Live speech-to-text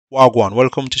Wagwan,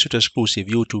 welcome to Shoot Exclusive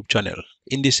YouTube channel.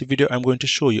 In this video, I'm going to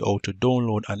show you how to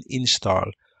download and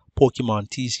install Pokémon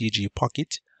TCG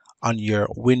Pocket on your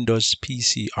Windows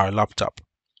PC or laptop.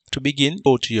 To begin,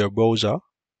 go to your browser.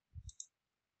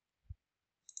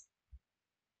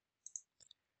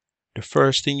 The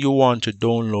first thing you want to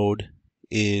download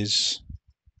is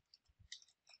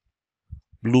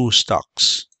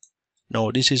Bluestacks.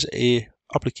 Now, this is a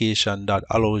application that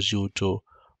allows you to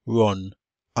run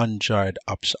Android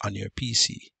apps on your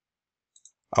PC.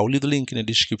 I'll leave the link in the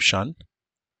description.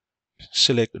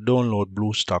 Select download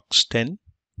Bluestacks 10.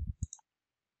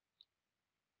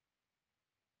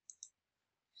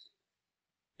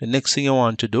 The next thing you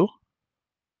want to do,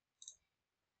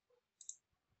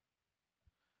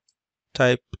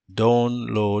 type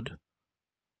download.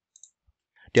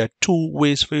 There are two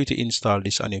ways for you to install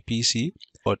this on your PC,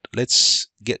 but let's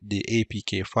get the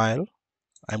APK file.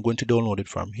 I'm going to download it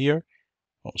from here.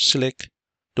 Now select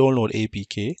download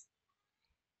APK.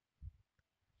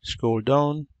 Scroll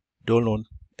down, download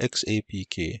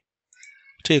XAPK.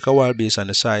 Take a while based on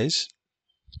the size.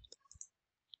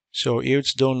 So here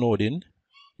it's downloading.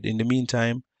 In the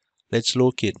meantime, let's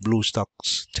locate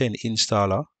Bluestacks 10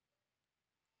 installer.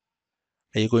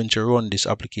 And you're going to run this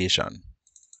application.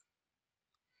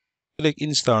 Click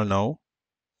install now,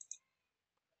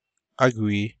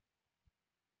 agree,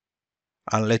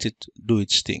 and let it do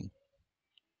its thing.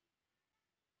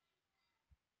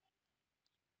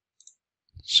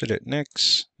 Select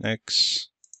next, next,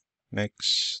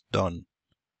 next, done.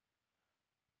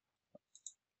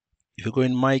 If you go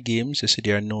in my games, you see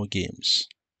there are no games.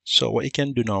 So what you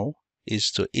can do now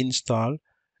is to install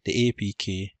the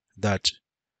APK that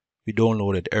we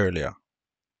downloaded earlier.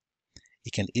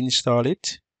 You can install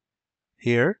it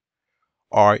here,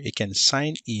 or you can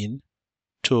sign in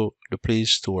to the Play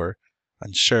Store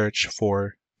and search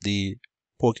for the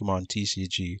Pokémon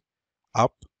TCG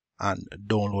app and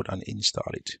download and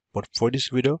install it. But for this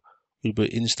video, we'll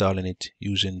be installing it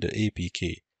using the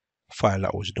APK file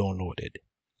that was downloaded.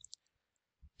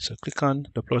 So click on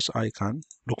the plus icon,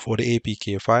 look for the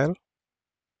APK file.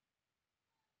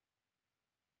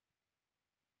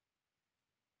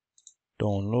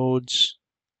 Downloads,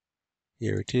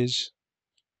 here it is.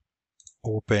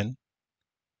 Open,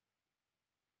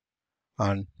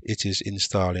 and it is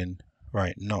installing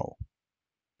right now.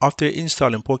 After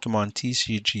installing Pokémon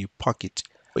TCG Pocket,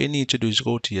 what you need to do is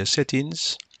go to your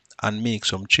settings and make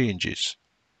some changes.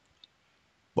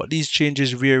 But these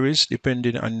changes varies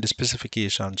depending on the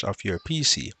specifications of your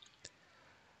PC.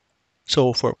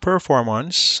 So for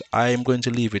performance, I am going to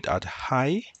leave it at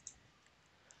high.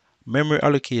 Memory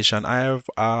allocation, I have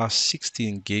a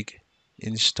 16 gig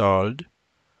installed.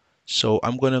 So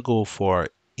I'm going to go for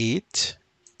 8.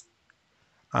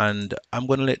 And I'm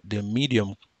going to let the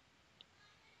medium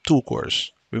 2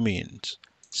 cores remains.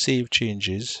 Save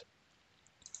changes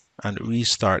and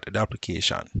restart the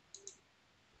application.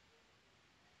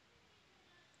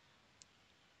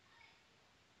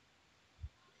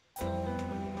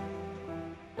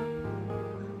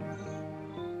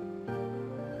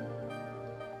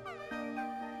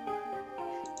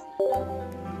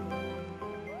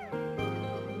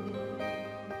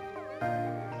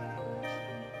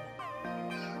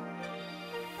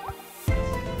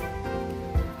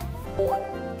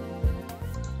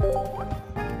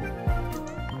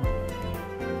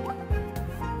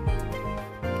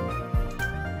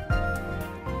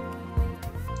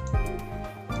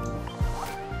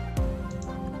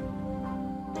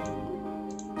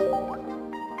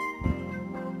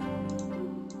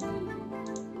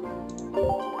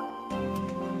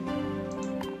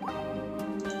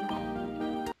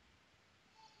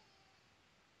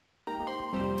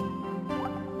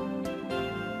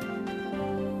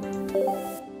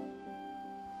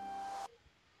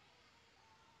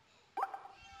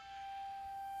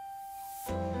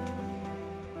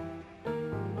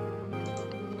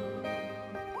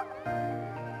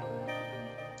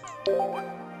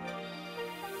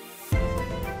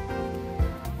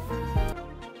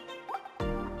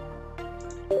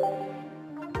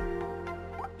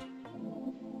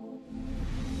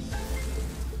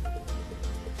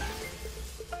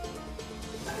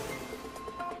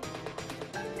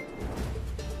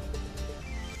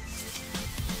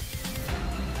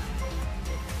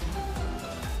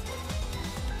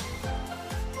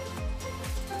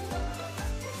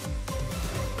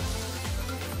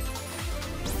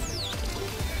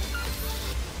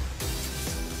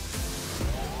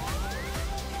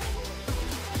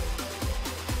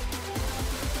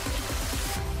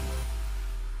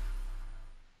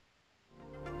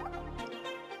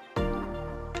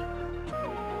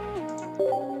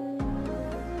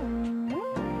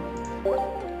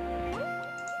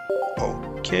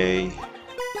 Okay.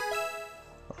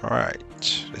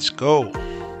 Alright, let's go.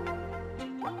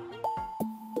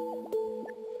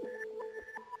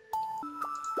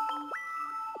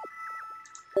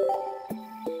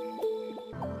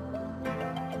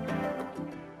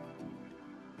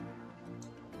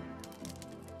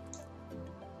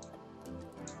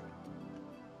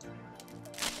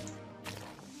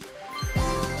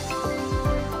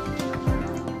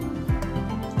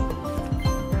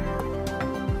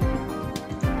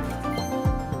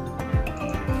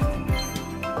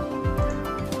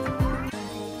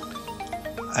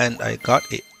 And I got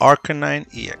a Arcanine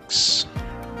EX.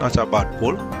 Not a bad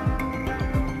pull.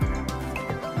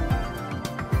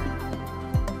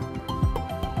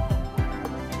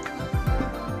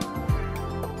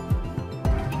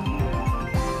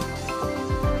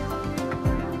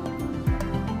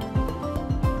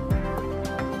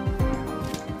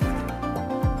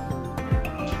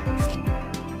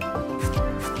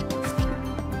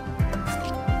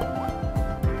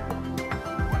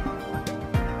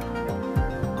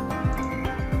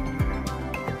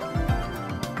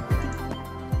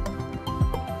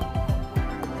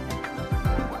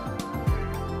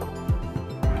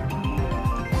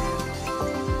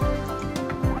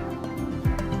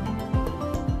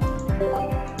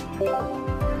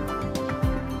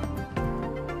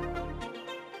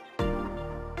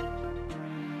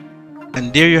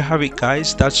 And there you have it,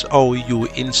 guys. That's how you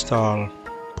install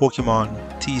Pokemon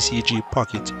TCG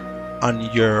Pocket on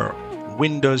your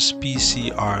Windows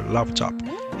PC or laptop.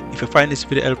 If you find this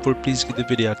video helpful, please give the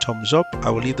video a thumbs up. I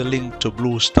will leave the link to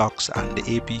Bluestacks and the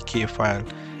APK file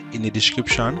in the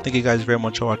description. Thank you guys very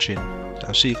much for watching.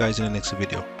 I'll see you guys in the next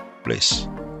video. Bless.